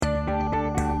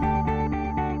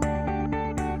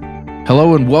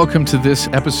Hello and welcome to this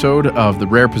episode of the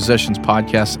Rare Possessions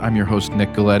Podcast. I'm your host,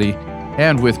 Nick Galieti,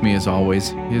 and with me, as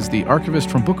always, is the archivist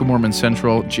from Book of Mormon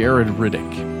Central, Jared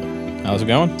Riddick. How's it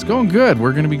going? It's going good.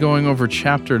 We're going to be going over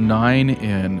Chapter 9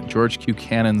 in George Q.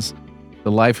 Cannon's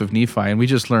The Life of Nephi, and we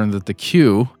just learned that the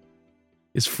Q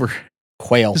is for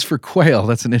Quail. Is for quail.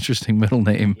 That's an interesting middle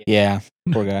name. Yeah,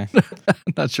 poor guy.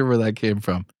 Not sure where that came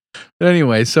from. But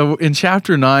anyway, so in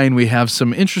Chapter 9, we have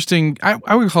some interesting,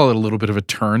 I would call it a little bit of a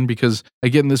turn because,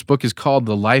 again, this book is called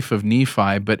The Life of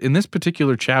Nephi, but in this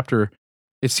particular chapter,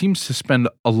 it seems to spend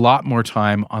a lot more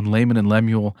time on Laman and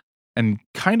Lemuel and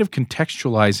kind of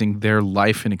contextualizing their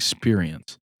life and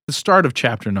experience. The start of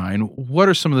Chapter 9, what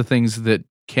are some of the things that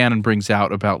Cannon brings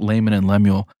out about Laman and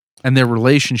Lemuel and their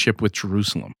relationship with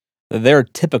Jerusalem? They're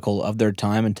typical of their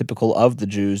time and typical of the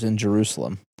Jews in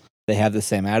Jerusalem. They have the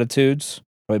same attitudes,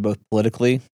 both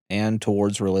politically and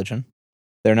towards religion.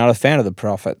 They're not a fan of the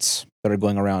prophets that are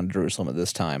going around Jerusalem at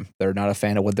this time. They're not a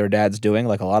fan of what their dad's doing,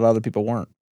 like a lot of other people weren't.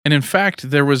 And in fact,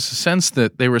 there was a sense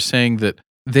that they were saying that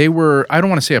they were, I don't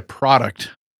want to say a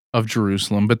product of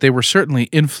Jerusalem, but they were certainly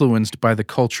influenced by the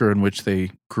culture in which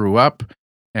they grew up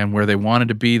and where they wanted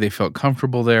to be. They felt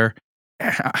comfortable there.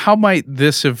 How might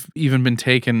this have even been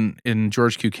taken in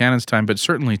George Q. Cannon's time, but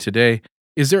certainly today?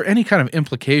 Is there any kind of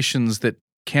implications that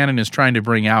Cannon is trying to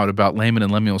bring out about Laman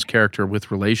and Lemuel's character with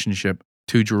relationship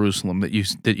to Jerusalem that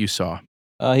you saw?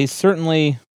 He's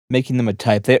certainly making them a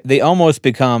type. They almost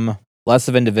become less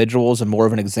of individuals and more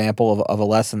of an example of a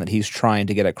lesson that he's trying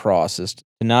to get across, is to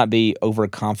not be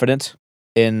overconfident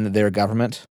in their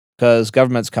government, because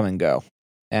governments come and go.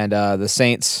 And the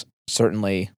saints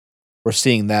certainly were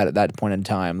seeing that at that point in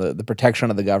time. The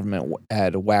protection of the government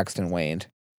had waxed and waned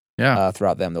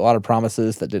throughout them. There were a lot of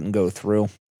promises that didn't go through.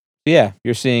 Yeah,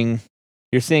 you're seeing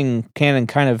Cannon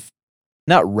kind of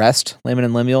not rest Laman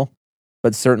and Lemuel,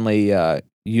 but certainly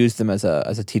use them as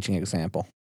a teaching example.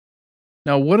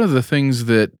 Now, one of the things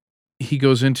that he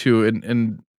goes into,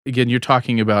 and again, you're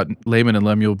talking about Laman and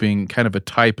Lemuel being kind of a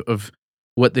type of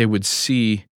what they would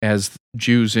see as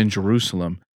Jews in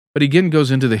Jerusalem, but he again goes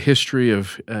into the history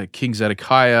of King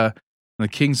Zedekiah and the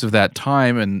kings of that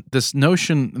time, and this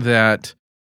notion that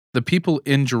the people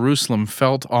in Jerusalem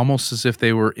felt almost as if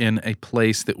they were in a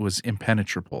place that was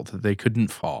impenetrable, that they couldn't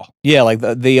fall. Yeah, like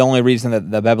the only reason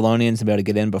that the Babylonians have been able to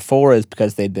get in before is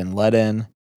because they'd been let in.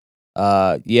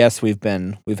 Yes, we've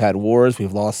had wars,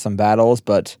 we've lost some battles,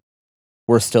 but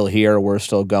we're still here, we're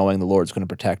still going, the Lord's going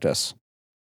to protect us.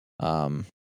 That's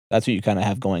what you kind of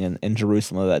have going in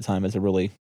Jerusalem at that time, as a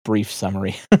really brief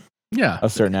summary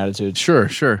of certain attitudes.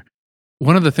 Sure.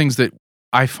 One of the things that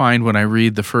I find when I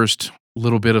read the first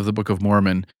little bit of the Book of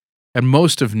Mormon and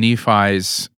most of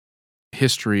Nephi's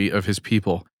history of his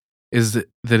people is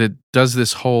that it does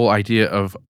this whole idea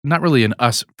of not really an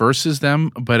us versus them,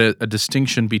 but a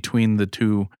distinction between the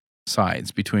two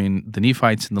sides, between the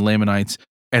Nephites and the Lamanites.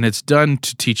 And it's done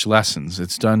to teach lessons.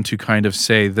 It's done to kind of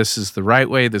say, this is the right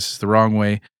way, this is the wrong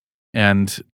way.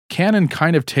 And Cannon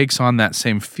kind of takes on that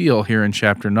same feel here in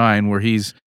Chapter 9, where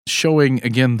he's showing,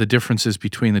 again, the differences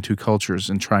between the two cultures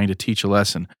and trying to teach a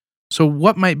lesson. So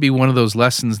what might be one of those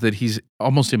lessons that he's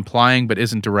almost implying but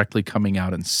isn't directly coming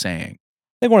out and saying?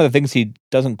 I think one of the things he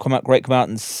doesn't come out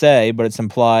and say, but it's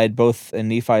implied both in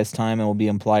Nephi's time and will be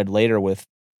implied later with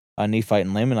Nephite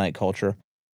and Lamanite culture,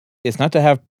 is not to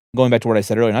have, going back to what I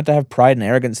said earlier, not to have pride and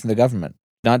arrogance in the government,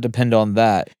 not depend on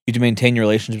that. You to maintain your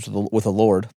relationships with the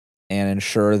Lord and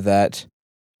ensure that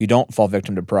you don't fall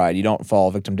victim to pride, you don't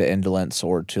fall victim to indolence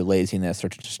or to laziness, or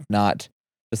to just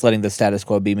letting the status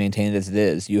quo be maintained as it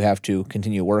is. You have to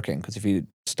continue working, because if you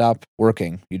stop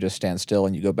working, you just stand still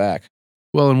and you go back.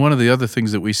 Well, and one of the other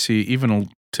things that we see even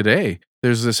today,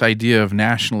 there's this idea of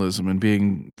nationalism and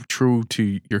being true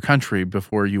to your country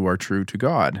before you are true to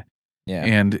God. Yeah.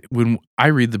 And when I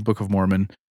read the Book of Mormon,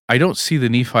 I don't see the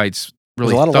Nephites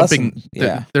really thumping.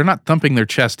 They're not thumping their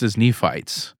chest as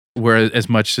Nephites, whereas as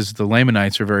much as the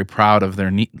Lamanites are very proud of their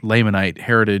Lamanite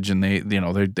heritage, and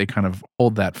they kind of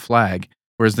hold that flag.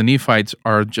 Whereas the Nephites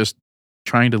are just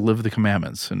trying to live the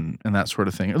commandments and that sort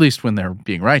of thing, at least when they're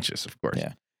being righteous, of course.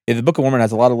 Yeah. The Book of Mormon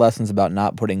has a lot of lessons about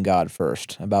not putting God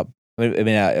first,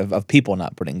 of people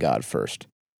not putting God first,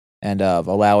 and of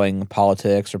allowing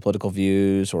politics or political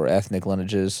views or ethnic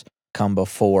lineages come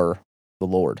before the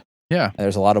Lord. Yeah. And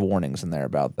there's a lot of warnings in there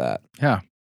about that. Yeah.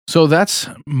 So that's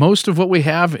most of what we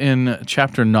have in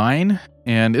Chapter 9,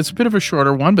 and it's a bit of a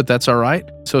shorter one, but that's all right.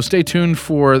 So stay tuned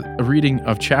for a reading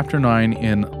of Chapter 9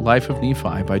 in Life of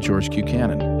Nephi by George Q.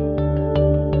 Cannon.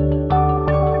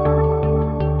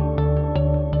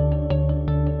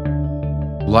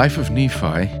 Life of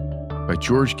Nephi by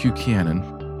George Q. Cannon,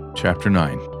 Chapter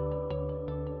 9.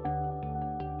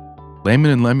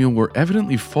 Laman and Lemuel were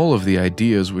evidently full of the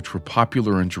ideas which were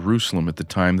popular in Jerusalem at the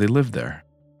time they lived there.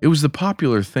 It was the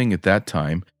popular thing at that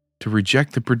time to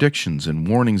reject the predictions and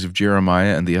warnings of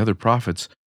Jeremiah and the other prophets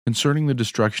concerning the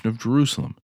destruction of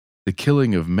Jerusalem, the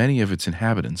killing of many of its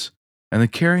inhabitants, and the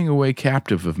carrying away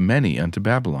captive of many unto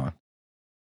Babylon.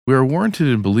 We are warranted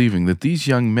in believing that these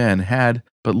young men had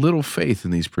but little faith in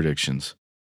these predictions.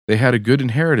 They had a good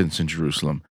inheritance in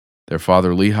Jerusalem. Their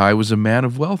father Lehi was a man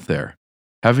of wealth there,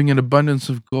 having an abundance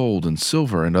of gold and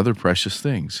silver and other precious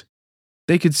things.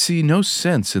 They could see no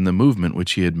sense in the movement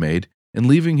which he had made in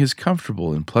leaving his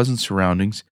comfortable and pleasant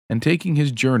surroundings and taking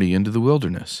his journey into the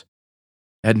wilderness.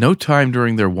 At no time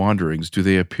during their wanderings do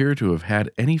they appear to have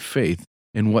had any faith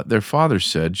in what their father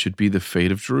said should be the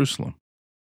fate of Jerusalem.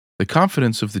 The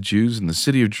confidence of the Jews in the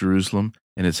city of Jerusalem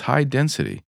and its high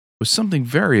density was something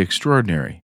very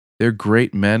extraordinary. Their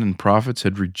great men and prophets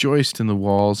had rejoiced in the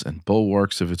walls and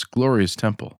bulwarks of its glorious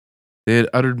temple. They had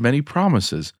uttered many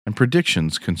promises and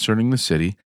predictions concerning the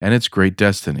city and its great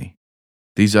destiny.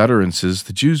 These utterances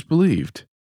the Jews believed.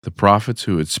 The prophets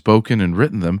who had spoken and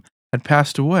written them had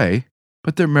passed away,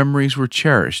 but their memories were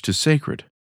cherished as sacred.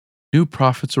 New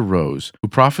prophets arose who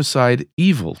prophesied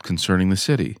evil concerning the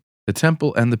city, the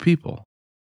temple, and the people.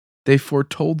 They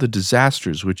foretold the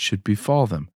disasters which should befall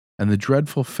them and the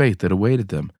dreadful fate that awaited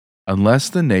them, unless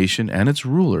the nation and its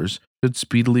rulers should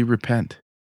speedily repent.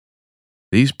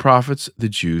 These prophets the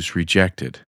Jews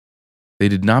rejected. They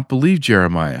did not believe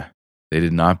Jeremiah. They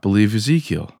did not believe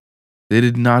Ezekiel. They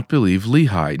did not believe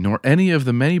Lehi, nor any of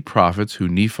the many prophets who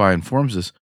Nephi informs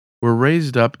us were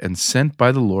raised up and sent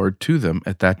by the Lord to them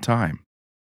at that time.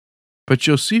 But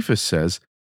Josephus says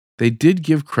they did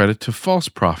give credit to false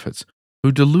prophets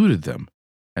who deluded them,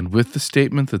 and with the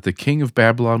statement that the king of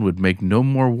Babylon would make no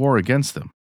more war against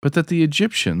them, but that the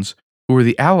Egyptians, who were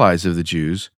the allies of the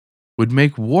Jews, would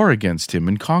make war against him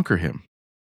and conquer him.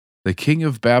 The king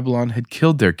of Babylon had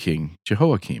killed their king,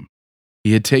 Jehoiakim.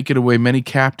 He had taken away many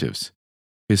captives.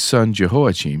 His son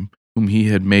Jehoiachin, whom he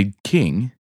had made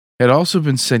king, had also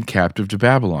been sent captive to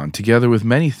Babylon, together with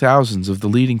many thousands of the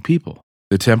leading people.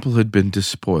 The temple had been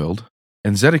despoiled,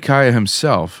 and Zedekiah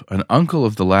himself, an uncle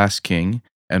of the last king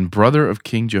and brother of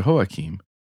King Jehoiakim,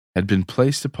 had been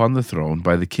placed upon the throne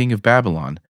by the king of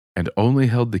Babylon, and only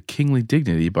held the kingly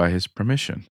dignity by his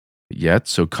permission. Yet,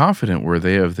 so confident were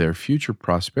they of their future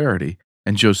prosperity,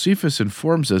 and Josephus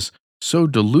informs us so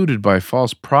deluded by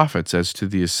false prophets as to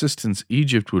the assistance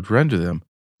Egypt would render them,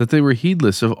 that they were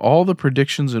heedless of all the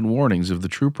predictions and warnings of the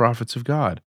true prophets of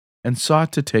God, and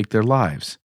sought to take their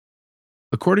lives.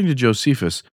 According to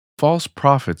Josephus, false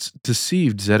prophets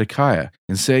deceived Zedekiah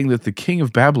in saying that the king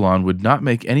of Babylon would not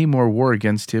make any more war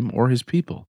against him or his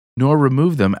people, nor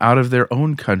remove them out of their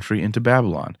own country into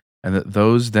Babylon, and that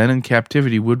those then in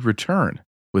captivity would return,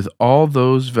 with all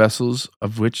those vessels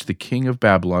of which the king of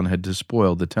Babylon had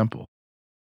despoiled the temple.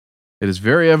 It is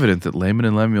very evident that Laman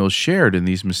and Lemuel shared in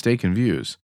these mistaken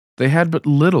views. They had but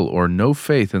little or no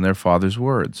faith in their father's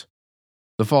words.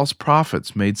 The false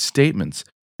prophets made statements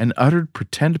and uttered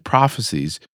pretended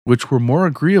prophecies which were more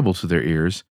agreeable to their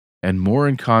ears and more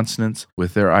in consonance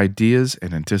with their ideas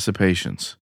and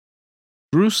anticipations.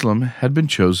 Jerusalem had been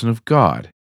chosen of God.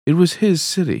 It was his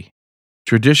city.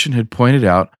 Tradition had pointed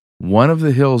out one of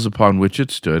the hills upon which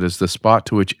it stood as the spot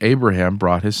to which Abraham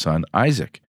brought his son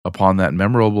Isaac upon that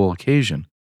memorable occasion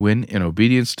when, in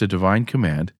obedience to divine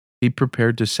command, he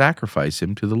prepared to sacrifice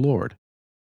him to the Lord.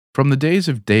 From the days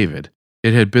of David,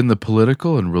 it had been the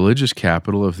political and religious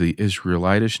capital of the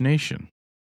Israelitish nation.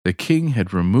 The king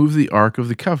had removed the Ark of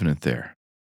the Covenant there.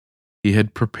 He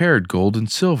had prepared gold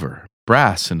and silver,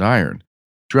 brass and iron,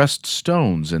 dressed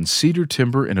stones and cedar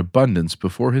timber in abundance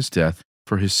before his death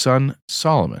for his son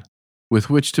Solomon, with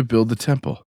which to build the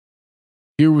temple.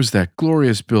 Here was that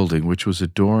glorious building which was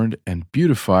adorned and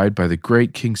beautified by the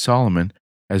great King Solomon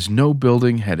as no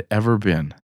building had ever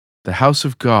been, the house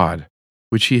of God,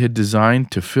 which he had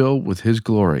designed to fill with his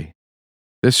glory.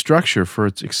 This structure, for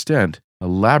its extent,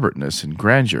 elaborateness, and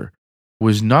grandeur,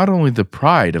 was not only the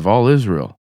pride of all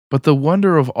Israel, but the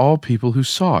wonder of all people who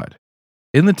saw it.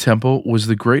 In the temple was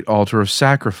the great altar of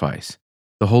sacrifice,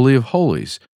 the Holy of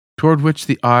Holies, toward which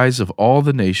the eyes of all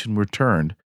the nation were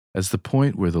turned, as the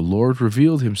point where the Lord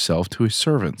revealed himself to his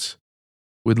servants.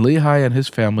 When Lehi and his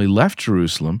family left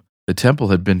Jerusalem, the temple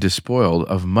had been despoiled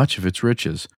of much of its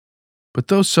riches, but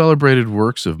those celebrated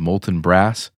works of molten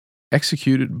brass,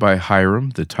 executed by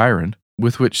Hiram the tyrant,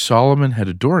 with which Solomon had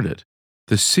adorned it,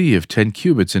 the sea of 10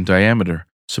 cubits in diameter,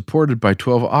 supported by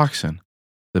 12 oxen,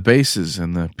 the bases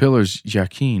and the pillars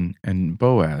Jachin and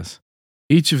Boaz,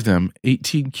 each of them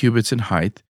 18 cubits in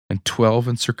height and 12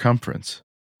 in circumference.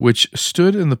 which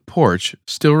stood in the porch,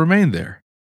 still remained there.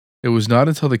 It was not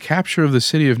until the capture of the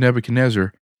city of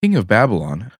Nebuchadnezzar, king of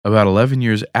Babylon, about 11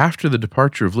 years after the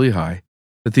departure of Lehi,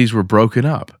 that these were broken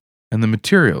up, and the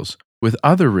materials, with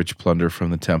other rich plunder from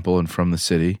the temple and from the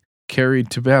city, carried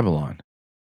to Babylon.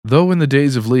 Though in the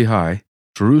days of Lehi,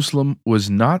 Jerusalem was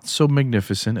not so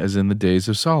magnificent as in the days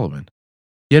of Solomon,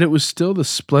 yet it was still the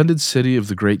splendid city of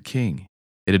the great king.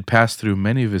 It had passed through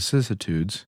many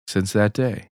vicissitudes since that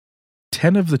day.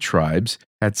 10 of the tribes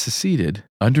had seceded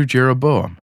under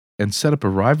Jeroboam and set up a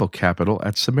rival capital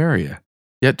at Samaria.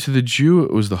 Yet to the Jew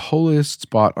it was the holiest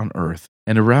spot on earth,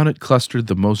 and around it clustered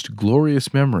the most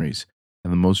glorious memories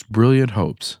and the most brilliant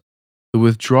hopes. The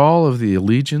withdrawal of the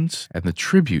allegiance and the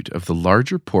tribute of the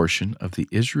larger portion of the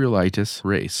Israelitess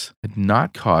race had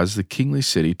not caused the kingly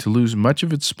city to lose much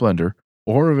of its splendor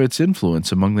or of its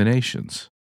influence among the nations.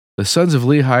 The sons of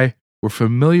Lehi were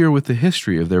familiar with the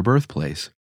history of their birthplace.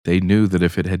 They knew that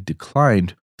if it had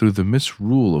declined through the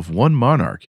misrule of one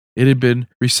monarch, it had been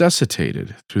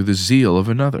resuscitated through the zeal of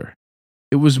another.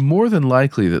 It was more than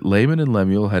likely that Laman and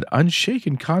Lemuel had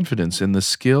unshaken confidence in the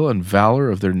skill and valor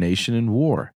of their nation in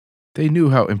war. They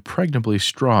knew how impregnably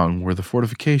strong were the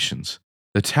fortifications,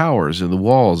 the towers and the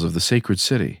walls of the sacred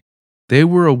city. They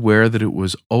were aware that it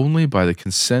was only by the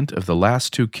consent of the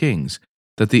last 2 kings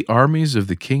that the armies of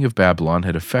the king of Babylon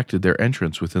had effected their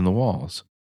entrance within the walls.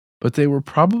 But they were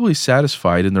probably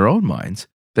satisfied in their own minds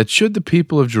that should the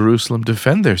people of Jerusalem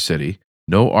defend their city,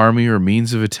 no army or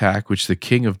means of attack which the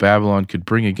king of Babylon could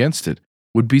bring against it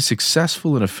would be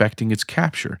successful in effecting its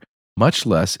capture, much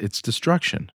less its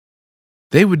destruction.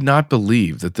 They would not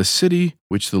believe that the city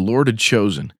which the Lord had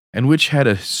chosen, and which had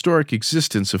a historic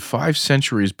existence of 5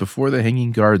 centuries before the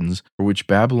hanging gardens for which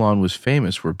Babylon was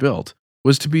famous were built,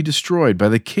 was to be destroyed by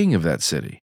the king of that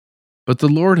city. But the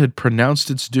Lord had pronounced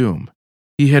its doom.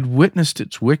 He had witnessed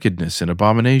its wickedness and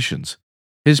abominations.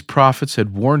 His prophets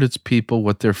had warned its people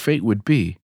what their fate would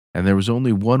be, and there was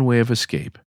only one way of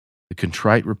escape: the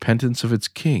contrite repentance of its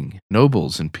king,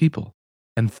 nobles, and people,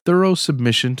 and thorough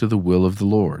submission to the will of the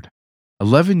Lord.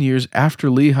 11 years after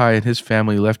Lehi and his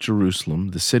family left Jerusalem,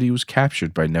 the city was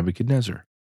captured by Nebuchadnezzar.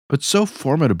 But so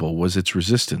formidable was its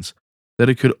resistance that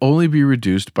it could only be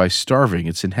reduced by starving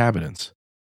its inhabitants.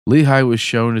 Lehi was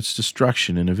shown its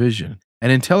destruction in a vision,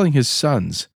 and in telling his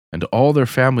sons and all their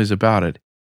families about it,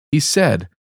 he said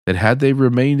that had they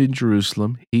remained in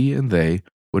Jerusalem, he and they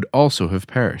would also have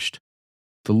perished.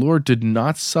 The Lord did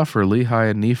not suffer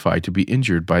Lehi and Nephi to be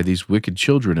injured by these wicked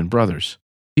children and brothers.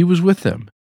 He was with them,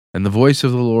 and the voice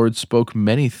of the Lord spoke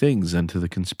many things unto the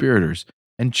conspirators,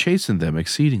 and chastened them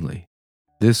exceedingly.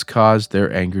 This caused their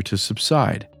anger to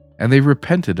subside, and they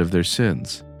repented of their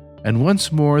sins. And once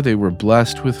more they were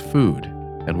blessed with food,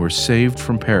 and were saved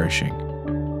from perishing.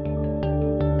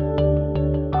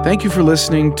 Thank you for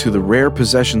listening to the Rare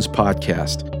Possessions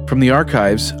podcast from the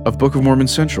archives of Book of Mormon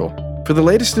Central. For the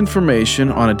latest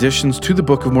information on additions to the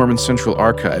Book of Mormon Central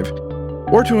archive,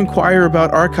 or to inquire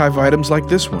about archive items like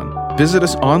this one, visit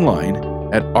us online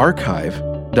at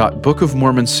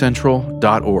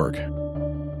archive.bookofmormoncentral.org.